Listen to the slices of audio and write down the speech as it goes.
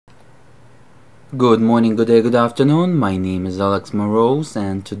Good morning, good day, good afternoon. My name is ALex Moroz,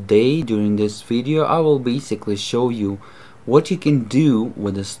 and today during this video I will basically show you what you can do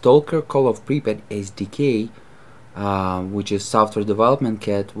with the Stalker Call of Pripyat SDK, which is software development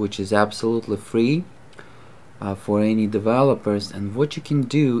kit, which is absolutely free for any developers, and what you can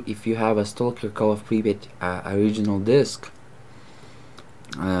do if you have a Stalker Call of Pripyat original disc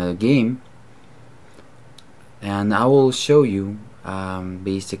game. And I will show you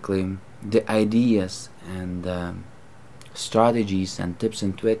basically the ideas and strategies and tips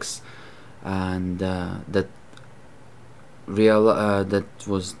and tricks and that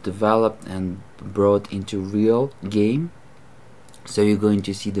was developed and brought into real game. So you're going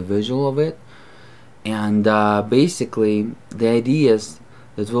to see the visual of it, and basically the ideas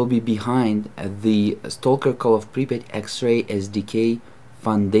that will be behind the Stalker Call of Pripyat X-Ray SDK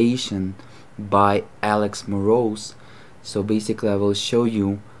foundation by ALex Moroz. So basically I will show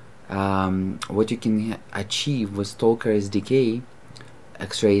you what you can achieve with Stalker SDK,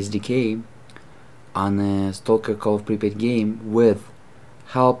 X-Ray SDK on a Stalker Call of Pripyat game with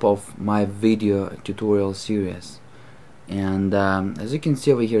help of my video tutorial series. And as you can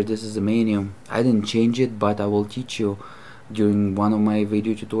see over here, this is the menu. I didn't change it, but I will teach you during one of my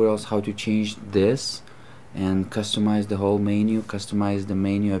video tutorials how to change this and customize the whole menu, customize the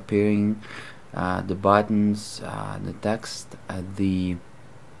menu appearing, the buttons, the text, the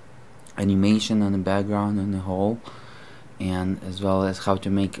animation on the background and the whole, and as well as how to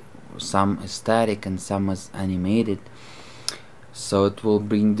make some static and some as animated. So it will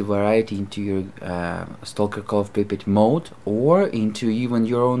bring the variety into your Stalker Call of Pripyat mode, or into even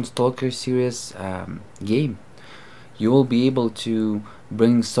your own Stalker series game. You will be able to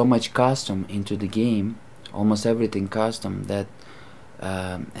bring so much custom into the game, almost everything custom, that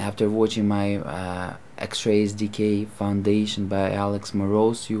after watching my X-Ray SDK foundation by ALex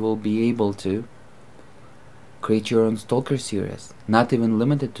Moroz, you will be able to create your own Stalker series, not even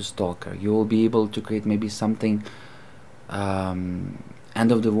limited to Stalker. You will be able to create maybe something end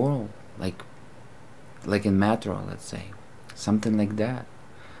of the world, like in Metro, let's say, something like that,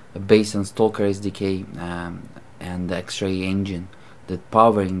 based on Stalker SDK and the X-Ray engine that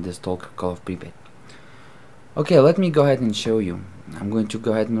powering the Stalker Call of Pripyat. Okay, let me go ahead and show you. I'm going to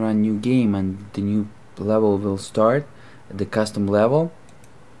go ahead and run new game, and the new level will start at the custom level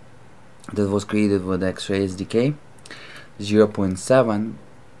that was created with X-Ray SDK 0.7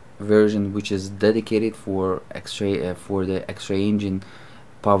 version, which is dedicated for X-Ray for the X-Ray engine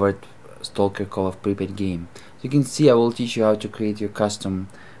powered Stalker Call of Pripyat game. So you can see I will teach you how to create your custom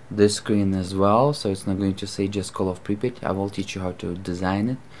this screen as well, so it's not going to say just Call of Pripyat. I will teach you how to design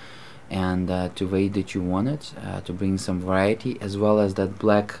it and to way that you want it, to bring some variety, as well as that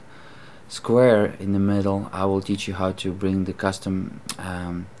black square in the middle. I will teach you how to bring the custom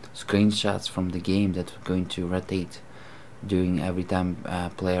screenshots from the game that are going to rotate during every time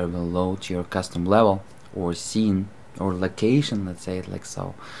player will load your custom level or scene or location, let's say it like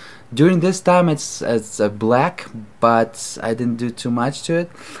so. During this time it's black, but I didn't do too much to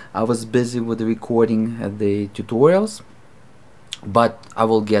it. I was busy with recording the tutorials, but I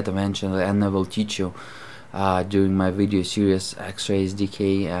will get eventually, and I will teach you during my video series X-Ray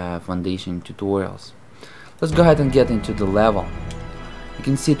SDK foundation tutorials. Let's go ahead and get into the level. You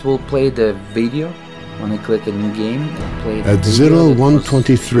can see it will play the video when I click a new game. At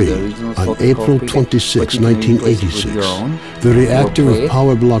 0123 on April 26, 1986, the reactor of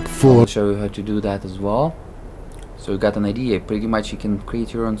Power Block 4. I'll show you how to do that as well, so you got an idea. Pretty much you can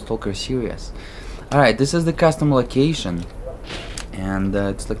create your own Stalker series. Alright, this is the custom location, and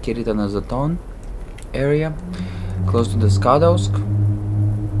it's located on a Zaton area close to the Skadowsk.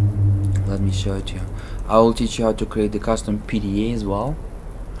 Let me show it to you. I will teach you how to create the custom PDA as well.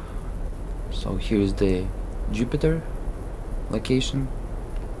 So here's the Jupiter location,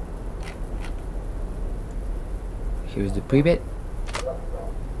 here's the Pripyat,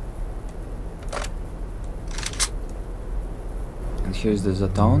 and here's the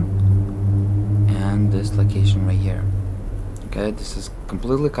Zaton, and this location right here. Okay, this is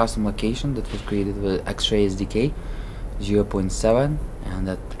completely custom location that was created with X-Ray SDK 0.7, and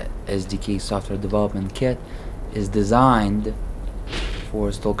that SDK software development kit is designed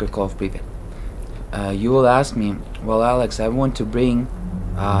for Stalker Call of Pripyat. You will ask me, well Alex, I want to bring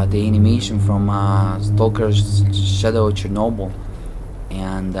the animation from Stalker's Shadow Chernobyl,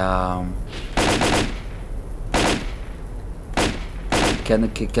 and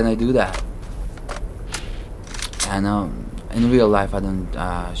can I do that? And in real life I don't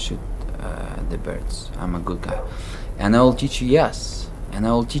shoot the birds. I'm a good guy, and I will teach you, yes, and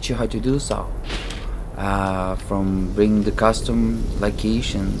I will teach you how to do so. from bringing the custom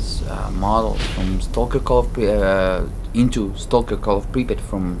locations models from Stalker Call of into Stalker Call of Pripyat,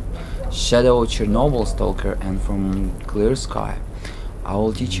 from Shadow Chernobyl Stalker, and from Clear Sky. I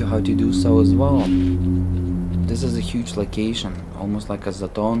will teach you how to do so as well. This is a huge location, almost like a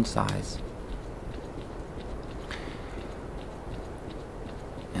Zaton size.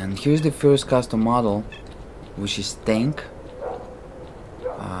 And here's the first custom model, which is tank.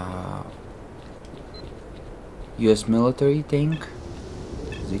 US military tank,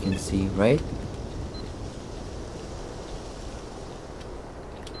 as you can see, right?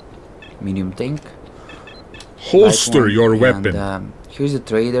 Medium tank. Holster your weapon. And, here's a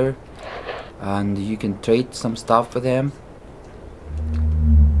trader, and you can trade some stuff with him.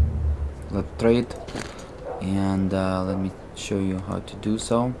 Let's trade, and let me show you how to do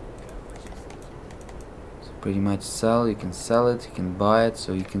so. So pretty much sell, you can sell it, you can buy it,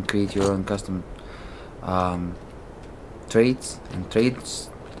 so you can create your own custom trades, and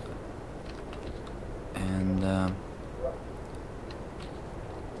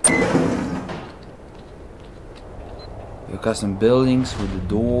your custom buildings with the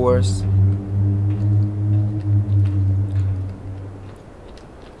doors.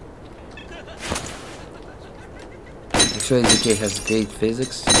 X-Ray SDK has great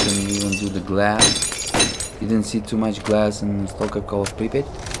physics. You can even do the glass. You didn't see too much glass in Stalker Call of Pripyat.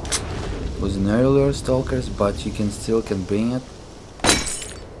 It was in earlier Stalkers, but you can still bring it.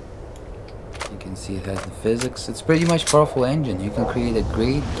 You can see it has the physics. It's pretty much powerful engine. You can create a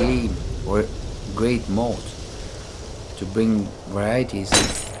great game or great mode to bring varieties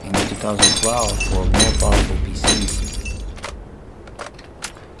in 2012 for more powerful PCs,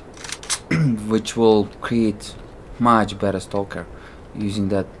 which will create much better Stalker using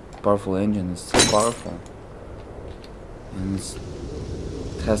that powerful engine. It's so powerful, and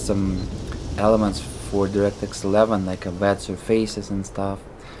it has some elements for DirectX 11, like a wet surfaces and stuff.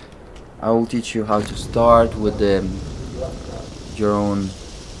 I will teach you how to start with your own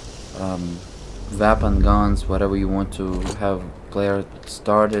weapon, guns, whatever you want to have player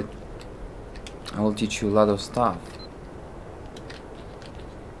started. I will teach you a lot of stuff,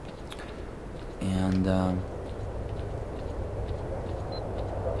 and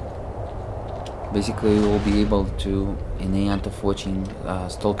basically you will be able to, in the end of watching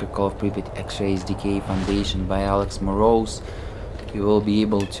Stalker Call of Pripyat X-Ray SDK Foundation by ALex Moroz, you will be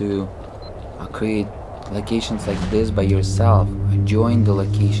able to create locations like this by yourself, join the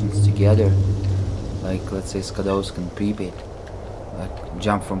locations together, like let's say Skadowsk and Pripyat, like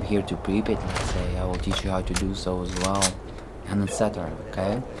jump from here to Pripyat, let's say. I will teach you how to do so as well, and etc.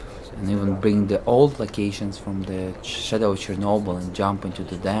 Okay, and even bring the old locations from the Shadow Chernobyl and jump into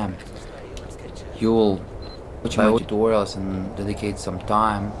the dam. You will watch my tutorials and dedicate some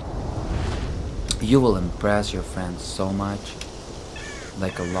time. You will impress your friends so much,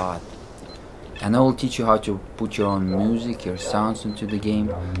 like a lot. And I will teach you how to put your own music, your sounds into the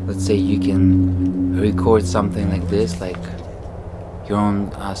game. Let's say you can record something like this, like your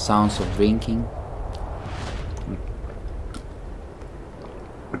own sounds of drinking.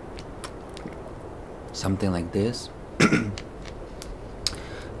 Something like this.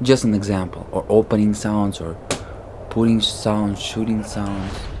 Just an example. Or opening sounds, or putting sounds, shooting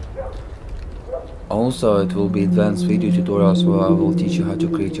sounds. Also, it will be advanced video tutorials where I will teach you how to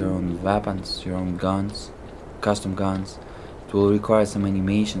create your own weapons, your own guns, custom guns. It will require some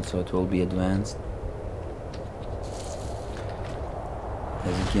animation, so it will be advanced.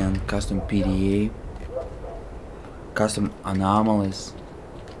 As again, custom PDA, custom anomalies,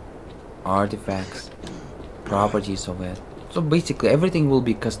 artifacts, properties of it. So basically everything will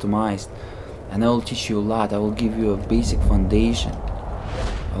be customized, and I will teach you a lot. I will give you a basic foundation.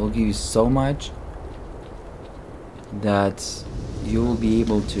 I will give you so much that you will be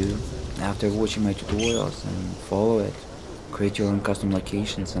able to, after watching my tutorials and follow it, create your own custom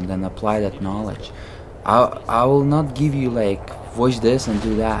locations and then apply that knowledge. I will not give you like watch this and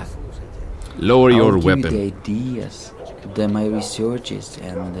do that. Lower your weapon. The ideas, my researches,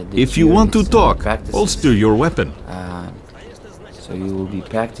 and if you want to talk, holster your weapon. So you will be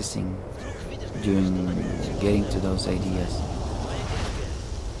practicing during getting to those ideas.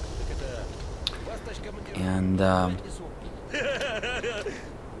 And the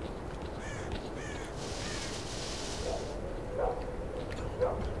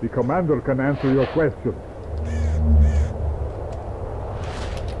commander can answer your question.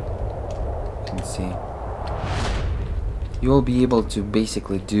 Let's see. You will be able to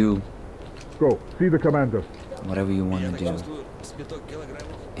basically do Go, see the commander. Whatever you want to do.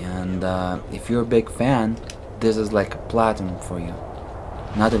 And if you're a big fan, this is like a platinum for you.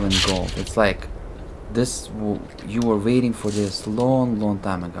 Not even gold. It's like you were waiting for this long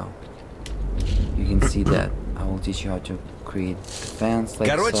time ago. You can see that. I will teach you how to create defense like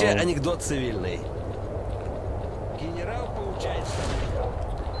Короче, so. анекдот цивильный.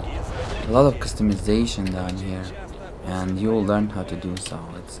 A lot of customization down here, and you will learn how to do so.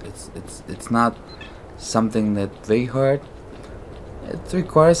 It's not something that very hard. It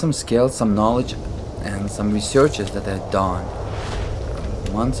requires some skills, some knowledge, and some researches that I've done,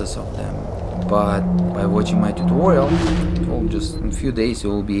 months of them. But by watching my tutorial, it will just in a few days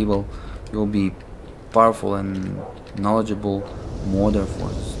you'll be powerful and knowledgeable modder for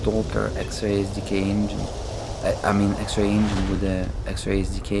Stalker X-Ray SDK engine. I mean X-Ray engine with the X-Ray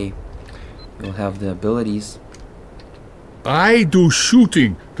SDK. You'll have the abilities. I do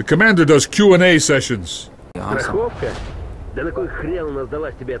shooting. The commander does Q&A sessions. Awesome. Страховка? Да на кой хрен у нас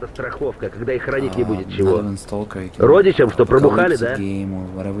далась тебе эта страховка, когда и хранить не будет чего? Stalker, Родичам, что пробухали, да? Game or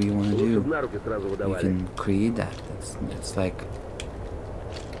whatever you want to do. На руки сразу You выдавали. can create that. It's like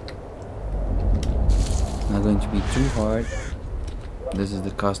not going to be too hard. This is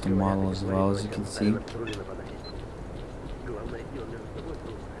the custom model as well, as you can see.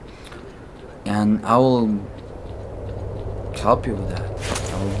 And I will help you with that.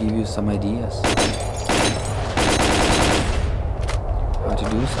 I will give you some ideas how to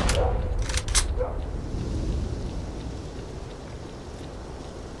do so.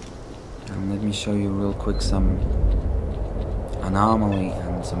 And let me show you real quick some anomaly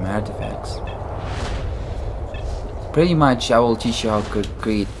and some artifacts. Pretty much I will teach you how to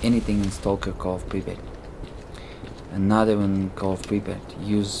create anything in Stalker Call of Pripyat. And not even Call of Pripyat.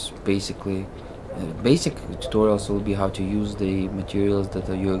 Use basically basic tutorials will be how to use the materials that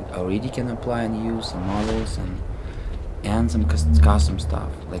you already can apply and use, some models and some custom stuff.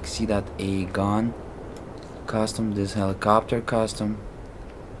 Like see that a gun custom, this helicopter custom,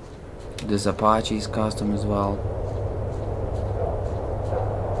 this Apache's custom as well.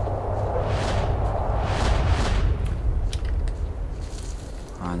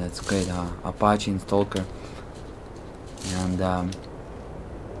 Ah, that's great, huh? Apache and Stalker. And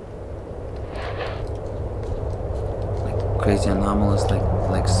like crazy anomalous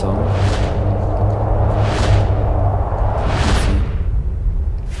like so.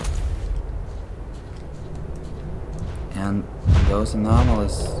 And those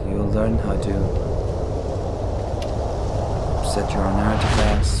anomalous, you'll learn how to set your own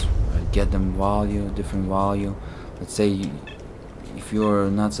artifacts, get them value, different value. Let's say if you're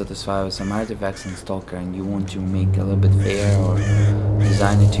not satisfied with some artifacts in Stalker and you want to make a little bit fair or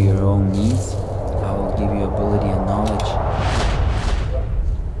design it to your own needs, I will give you ability and knowledge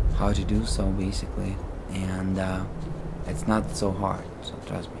how to do so basically. And it's not so hard, so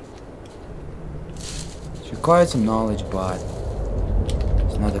trust me. It requires some knowledge, but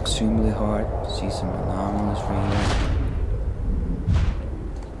it's not extremely hard. See some anomalies right here.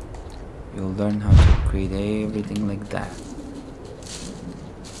 You'll learn how to create everything like that.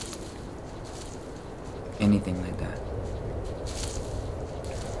 Anything like that.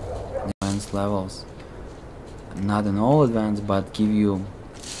 Advanced levels. Not in all advanced, but give you,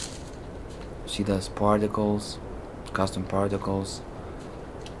 see those particles, custom particles.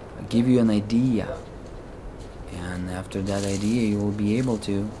 Give you an idea. And after that idea, you will be able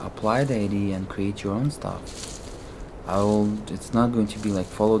to apply the idea and create your own stuff. It's not going to be like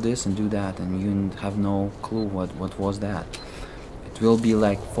follow this and do that and you have no clue what was that. It will be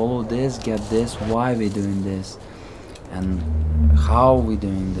like follow this, get this, why we're doing this, and how we're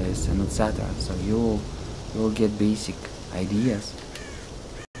doing this, and etc. So you'll get basic ideas.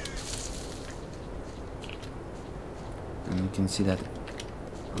 And you can see that,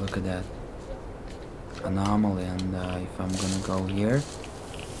 look at that anomaly. And if I'm gonna go here,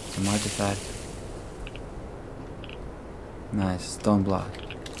 some artifact, nice stone block.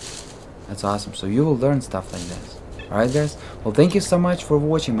 That's awesome. So you will learn stuff like this. Alright guys, well thank you so much for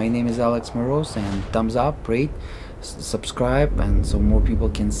watching. My name is ALex Moroz, and thumbs up, rate, subscribe, and so more people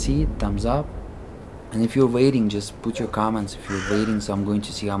can see it. Thumbs up. And if you're waiting, just put your comments if you're waiting, so I'm going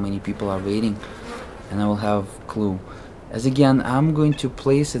to see how many people are waiting and I will have a clue. As again, I'm going to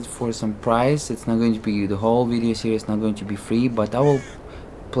place it for some price. It's not going to be the whole video series, not going to be free, but I will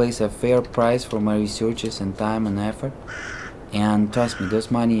place a fair price for my researches and time and effort. And trust me, those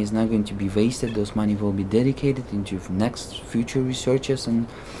money is not going to be wasted. Those money will be dedicated into next future researches and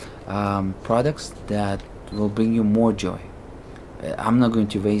products that will bring you more joy. I'm not going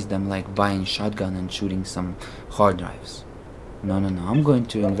to waste them like buying shotgun and shooting some hard drives. No. I'm going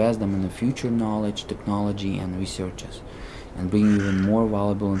to invest them in the future knowledge, technology, and researches, and bring you even more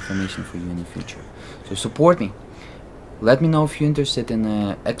valuable information for you in the future. So support me. Let me know if you're interested in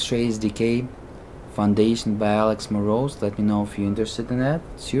X-Ray SDK Foundation by ALex Moroz. Let me know if you're interested in that.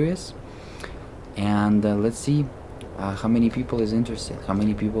 Serious. And let's see how many people is interested, how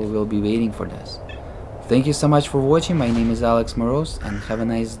many people will be waiting for this. Thank you so much for watching. My name is ALex Moroz, and have a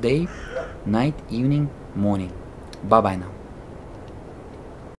nice day, night, evening, morning. Bye bye now.